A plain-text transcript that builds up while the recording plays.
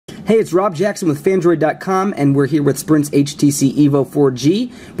Hey, it's Rob Jackson with Fandroid.com, and we're here with Sprint's HTC EVO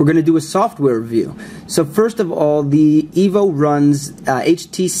 4G. We're going to do a software review. So first of all, the EVO runs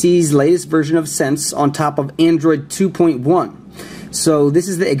HTC's latest version of Sense on top of Android 2.1. So this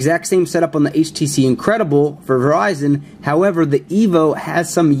is the exact same setup on the HTC Incredible for Verizon. However, the EVO has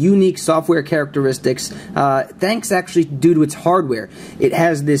some unique software characteristics, thanks actually due to its hardware. It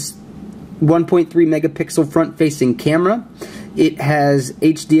has this 1.3 megapixel front-facing camera. It has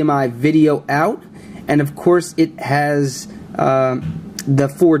HDMI Video Out, and of course it has the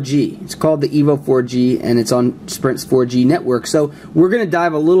 4G. It's called the EVO 4G, and it's on Sprint's 4G network. So we're going to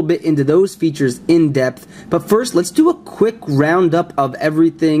dive a little bit into those features in depth. But first, let's do a quick roundup of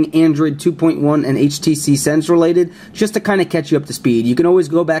everything Android 2.1 and HTC Sense related, just to kind of catch you up to speed. You can always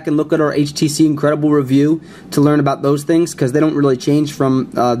go back and look at our HTC Incredible review to learn about those things, because they don't really change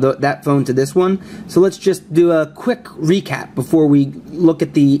from that phone to this one. So let's just do a quick recap before we look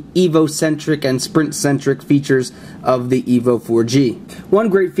at the EVO-centric and Sprint-centric features of the EVO 4G. One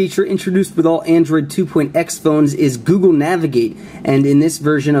great feature introduced with all Android 2.x phones is Google Navigate, and in this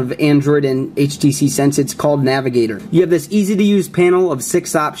version of Android and HTC Sense it's called Navigator. You have this easy to use panel of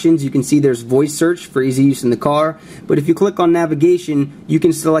 6 options. You can see there's voice search for easy use in the car, but if you click on navigation you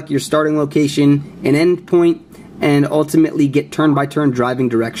can select your starting location, an endpoint, and ultimately get turn-by-turn driving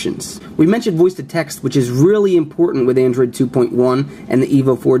directions. We mentioned voice-to-text, which is really important with Android 2.1 and the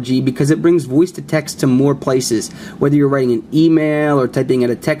EVO 4G because it brings voice-to-text to more places. Whether you're writing an email or typing out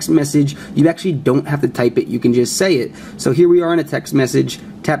a text message, you actually don't have to type it, you can just say it. So here we are in a text message,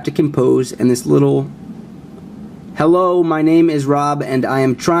 tap to compose, and this little, "Hello, my name is Rob and I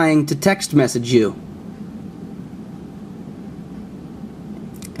am trying to text message you."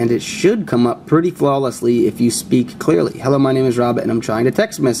 And it should come up pretty flawlessly if you speak clearly. "Hello, my name is Rob and I'm trying to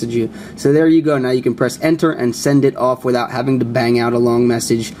text message you." So there you go. Now you can press enter and send it off without having to bang out a long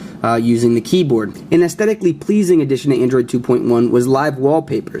message using the keyboard. An aesthetically pleasing addition to Android 2.1 was live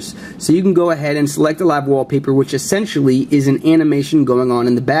wallpapers. So you can go ahead and select a live wallpaper, which essentially is an animation going on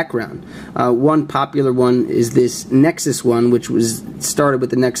in the background. One popular one is this Nexus one, which was started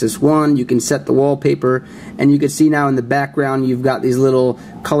with the Nexus 1. You can set the wallpaper, and you can see now in the background you've got these little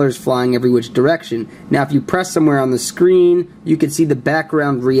colors flying every which direction. Now if you press somewhere on the screen, you can see the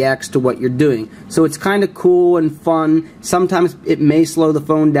background reacts to what you're doing. So it's kind of cool and fun. Sometimes it may slow the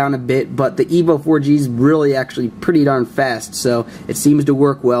phone down a bit, but the EVO 4G is really actually pretty darn fast, so it seems to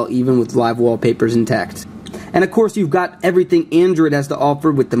work well even with live wallpapers intact. And of course you've got everything Android has to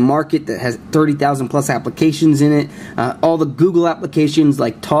offer with the market that has 30,000 plus applications in it. All the Google applications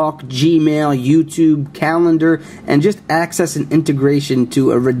like Talk, Gmail, YouTube, Calendar, and just access and integration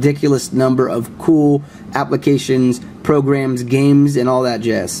to a ridiculous number of cool applications, programs, games, and all that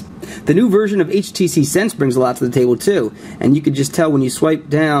jazz. The new version of HTC Sense brings a lot to the table too, and you can just tell when you swipe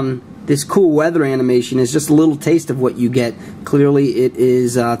down. This cool weather animation is just a little taste of what you get. Clearly it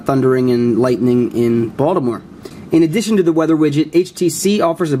is thundering and lightning in Baltimore. In addition to the weather widget, HTC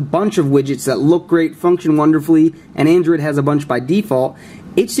offers a bunch of widgets that look great, function wonderfully, and Android has a bunch by default.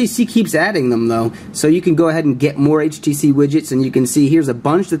 HTC keeps adding them though, so you can go ahead and get more HTC widgets, and you can see here's a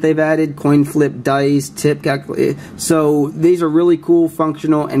bunch that they've added: coin flip, dice, tip calculator. So these are really cool,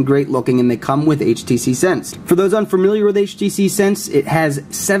 functional, and great looking, and they come with HTC Sense. For those unfamiliar with HTC Sense, it has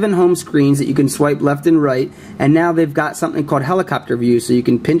 7 home screens that you can swipe left and right, and now they've got something called helicopter view, so you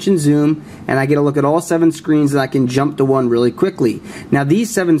can pinch and zoom, and I get a look at all 7 screens, and I can jump to one really quickly. Now these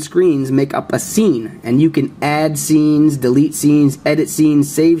 7 screens make up a scene, and you can add scenes, delete scenes, edit scenes,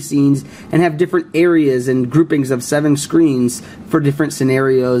 save scenes, and have different areas and groupings of 7 screens for different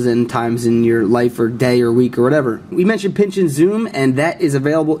scenarios and times in your life or day or week or whatever. We mentioned pinch and zoom, and that is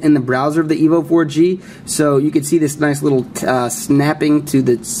available in the browser of the EVO 4G, so you can see this nice little snapping to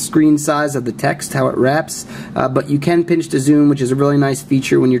the screen size of the text, how it wraps, but you can pinch to zoom, which is a really nice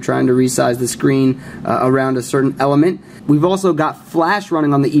feature when you're trying to resize the screen around a certain element. We've also got Flash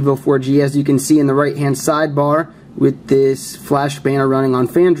running on the EVO 4G, as you can see in the right hand sidebar, with this flash banner running on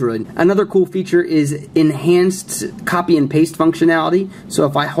Fandroid. Another cool feature is enhanced copy and paste functionality. So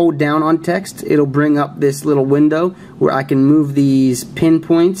if I hold down on text, it'll bring up this little window where I can move these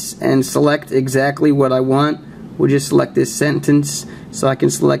pinpoints and select exactly what I want. We'll just select this sentence, so I can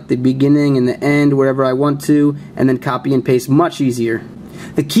select the beginning and the end wherever I want to, and then copy and paste much easier.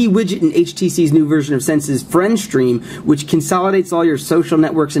 The key widget in HTC's new version of Sense is Friend Stream, which consolidates all your social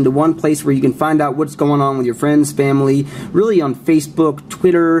networks into one place where you can find out what's going on with your friends, family, really on Facebook,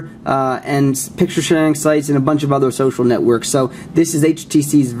 Twitter, and picture sharing sites, and a bunch of other social networks. So this is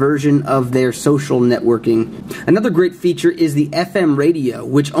HTC's version of their social networking. Another great feature is the FM radio,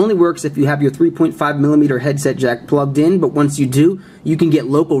 which only works if you have your 3.5mm headset jack plugged in, but once you do, you can get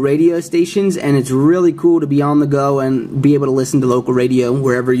local radio stations, and it's really cool to be on the go and be able to listen to local radio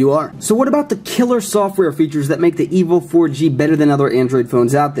wherever you are. So what about the killer software features that make the EVO 4G better than other Android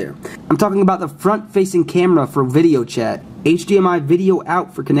phones out there? I'm talking about the front-facing camera for video chat, HDMI Video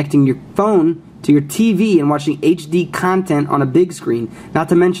Out for connecting your phone to your TV and watching HD content on a big screen, not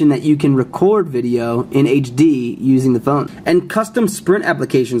to mention that you can record video in HD using the phone. And custom Sprint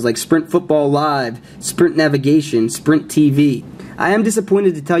applications like Sprint Football Live, Sprint Navigation, Sprint TV. I am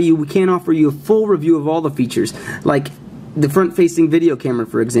disappointed to tell you we can't offer you a full review of all the features, like the front-facing video camera,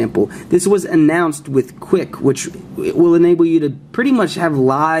 for example. This was announced with Quick, which will enable you to pretty much have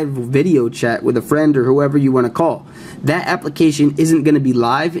live video chat with a friend or whoever you want to call. That application isn't going to be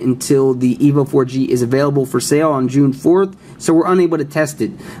live until the EVO 4G is available for sale on June 4th, so we're unable to test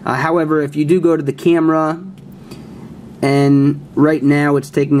it. However, if you do go to the camera, and right now it's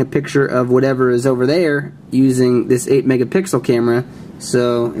taking a picture of whatever is over there using this 8 megapixel camera.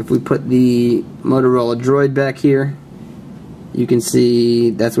 So if we put the Motorola Droid back here, you can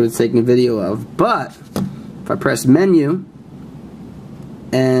see that's what it's taking a video of. But if I press menu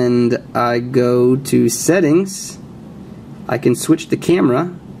and I go to settings, I can switch the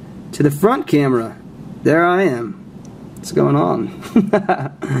camera to the front camera. There I am. What's going on?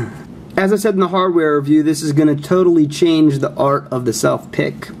 As I said in the hardware review, this is going to totally change the art of the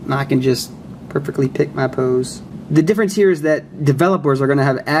self-pick. I can just perfectly pick my pose. The difference here is that developers are going to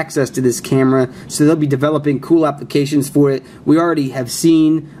have access to this camera, so they'll be developing cool applications for it. We already have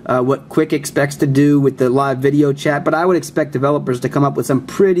seen what Quick expects to do with the live video chat, but I would expect developers to come up with some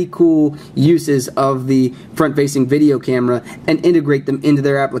pretty cool uses of the front-facing video camera and integrate them into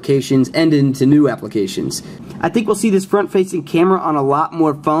their applications and into new applications. I think we'll see this front-facing camera on a lot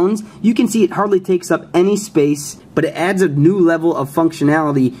more phones. You can see it hardly takes up any space, but it adds a new level of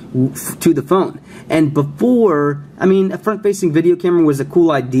functionality to the phone. And before, I mean, a front-facing video camera was a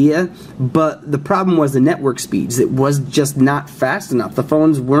cool idea, but the problem was the network speeds. It was just not fast enough. The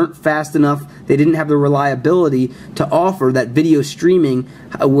phones weren't fast enough. They didn't have the reliability to offer that video streaming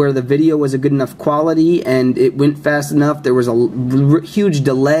where the video was a good enough quality and it went fast enough. There was a huge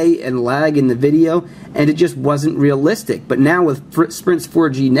delay and lag in the video, and it just wasn't realistic. But now with Sprint's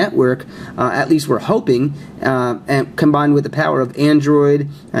 4G network, at least we're hoping, and combined with the power of Android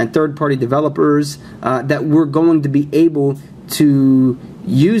and third-party developers, that we're going to be able to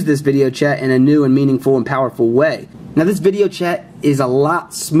use this video chat in a new and meaningful and powerful way. Now, this video chat is a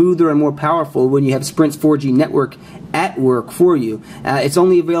lot smoother and more powerful when you have Sprint's 4G network at work for you. It's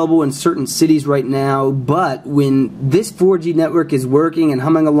only available in certain cities right now, but when this 4G network is working and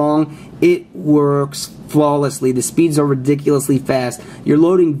humming along, it works flawlessly. The speeds are ridiculously fast. You're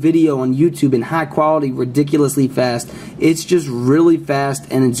loading video on YouTube in high quality ridiculously fast. It's just really fast,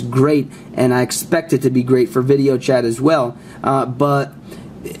 and it's great, and I expect it to be great for video chat as well. But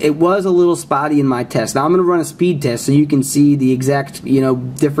it was a little spotty in my test. Now I'm going to run a speed test so you can see the exact,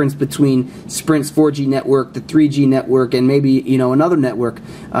 difference between Sprint's 4G network, the 3G network, and maybe, another network,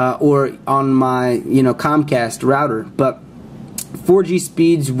 or on my, Comcast router. But 4G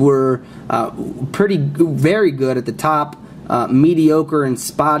speeds were very good at the top. Mediocre and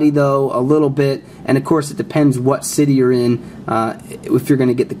spotty though, a little bit, and of course it depends what city you're in if you're going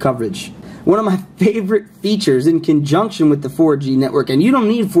to get the coverage. One of my favorite features in conjunction with the 4G network, and you don't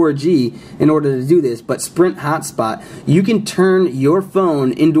need 4G in order to do this, but Sprint Hotspot, you can turn your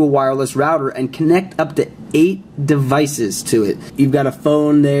phone into a wireless router and connect up to 8 devices to it. You've got a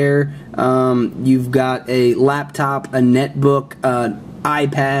phone there, you've got a laptop, a netbook,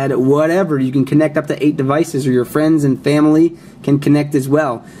 iPad, whatever. You can connect up to 8 devices, or your friends and family can connect as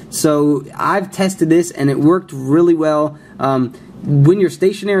well. So I've tested this and it worked really well. When you're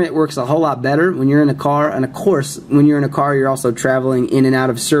stationary, it works a whole lot better when you're in a car, and of course when you're in a car you're also traveling in and out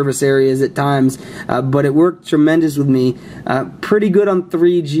of service areas at times, but it worked tremendous with me. Pretty good on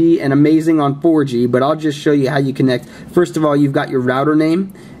 3G and amazing on 4G, but I'll just show you how you connect. First of all, you've got your router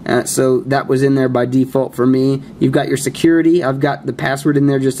name, so that was in there by default for me. You've got your security. I've got the password in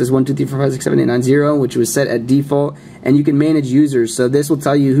there just as 12345678990, which was set at default, and you can manage users, so this will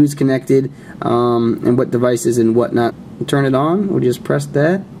tell you who's connected and what devices and whatnot. Turn it on, we'll just press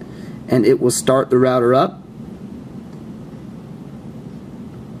that and it will start the router up,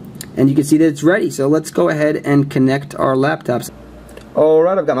 and you can see that it's ready. So let's go ahead and connect our laptops.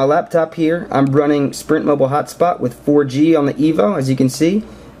 Alright, I've got my laptop here. I'm running Sprint Mobile Hotspot with 4G on the EVO, as you can see.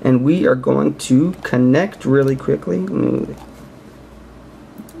 And we are going to connect really quickly. In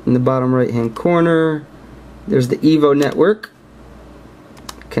the bottom right hand corner, there's the EVO network.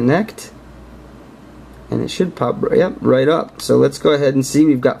 Connect. And it should pop right up. So let's go ahead and see.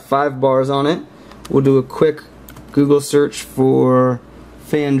 We've got 5 bars on it. We'll do a quick Google search for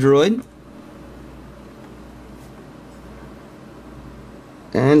Fandroid.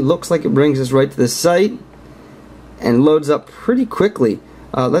 And looks like it brings us right to the site and loads up pretty quickly.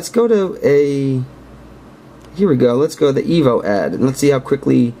 Let's go to here we go, let's go to the EVO ad and let's see how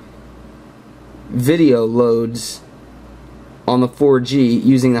quickly video loads on the 4G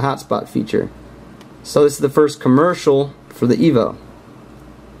using the hotspot feature. So this is the first commercial for the EVO.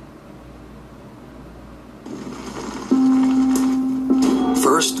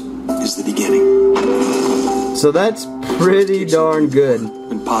 First is the beginning. So that's pretty darn good.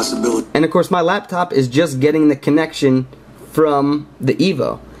 And of course my laptop is just getting the connection from the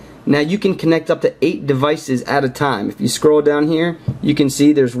EVO. Now you can connect up to 8 devices at a time. If you scroll down here, you can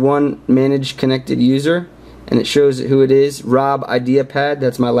see there's one managed connected user, and it shows who it is. Rob IdeaPad,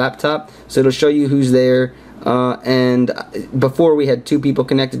 that's my laptop. So it'll show you who's there. And before we had 2 people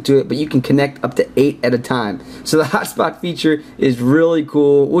connected to it, but you can connect up to 8 at a time. So the hotspot feature is really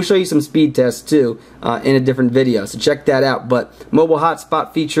cool. We'll show you some speed tests too in a different video, so check that out. But mobile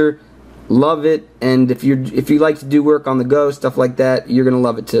hotspot feature, love it. And if you like to do work on the go, stuff like that, you're gonna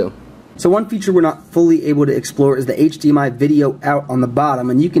love it too. So one feature we're not fully able to explore is the HDMI Video Out on the bottom,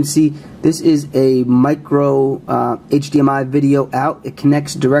 and you can see this is a micro HDMI Video Out. It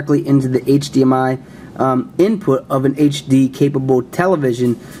connects directly into the HDMI input of an HD capable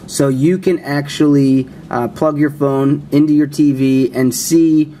television, so you can actually plug your phone into your TV and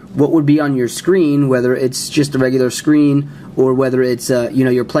see what would be on your screen, whether it's just a regular screen or whether it's you know,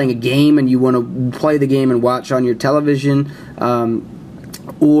 you're playing a game and you want to play the game and watch on your television,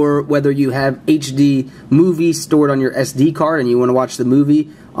 or whether you have HD movies stored on your SD card and you want to watch the movie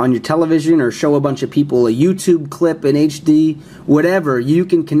on your television, or show a bunch of people a YouTube clip in HD, whatever, you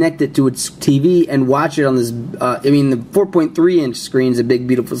can connect it to its TV and watch it on this, I mean, the 4.3-inch screen is a big,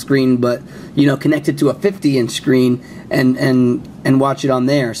 beautiful screen, but, you know, connect it to a 50-inch screen and watch it on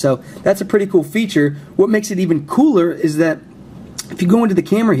there. So that's a pretty cool feature. What makes it even cooler is that if you go into the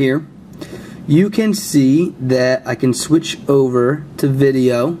camera here, you can see that I can switch over to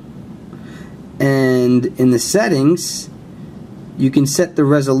video, and in the settings you can set the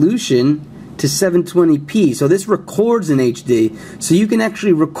resolution to 720p. So this records in HD. So you can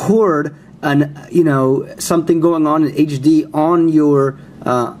actually record something going on in HD on your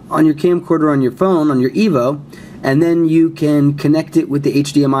camcorder, on your phone, on your EVO, and then you can connect it with the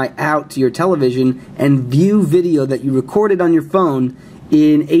HDMI out to your television and view video that you recorded on your phone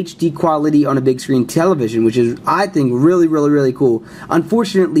in HD quality on a big screen television, which is, I think, really, really, really cool.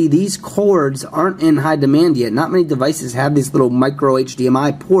 Unfortunately, these cords aren't in high demand yet. Not many devices have this little micro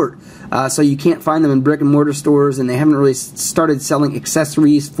HDMI port, so you can't find them in brick and mortar stores, and they haven't really started selling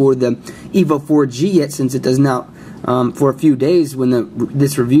accessories for the EVO 4G yet, since it does not for a few days when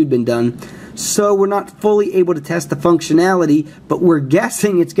this review had been done. So we're not fully able to test the functionality, but we're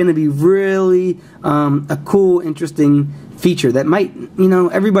guessing it's going to be really a cool, interesting feature that might, you know,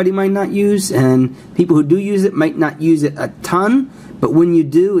 everybody might not use, and people who do use it might not use it a ton, but when you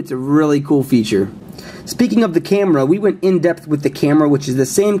do, it's a really cool feature. Speaking of the camera, we went in depth with the camera, which is the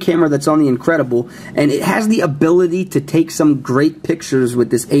same camera that's on the Incredible, and it has the ability to take some great pictures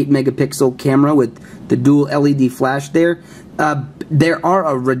with this 8 megapixel camera with the dual LED flash there. There are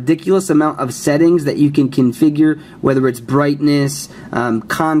a ridiculous amount of settings that you can configure, whether it's brightness,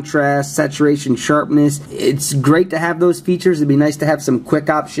 contrast, saturation, sharpness. It's great to have those features. It'd be nice to have some quick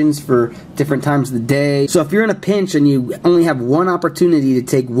options for different times of the day. So if you're in a pinch and you only have one opportunity to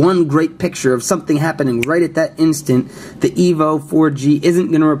take one great picture of something happening right at that instant, the EVO 4G isn't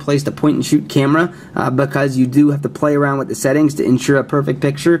going to replace the point-and-shoot camera because you do have to play around with the settings to ensure a perfect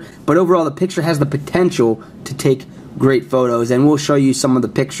picture. But overall, the picture has the potential to take great photos, and we'll show you some of the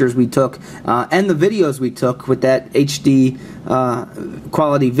pictures we took and the videos we took with that HD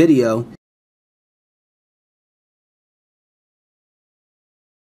quality video.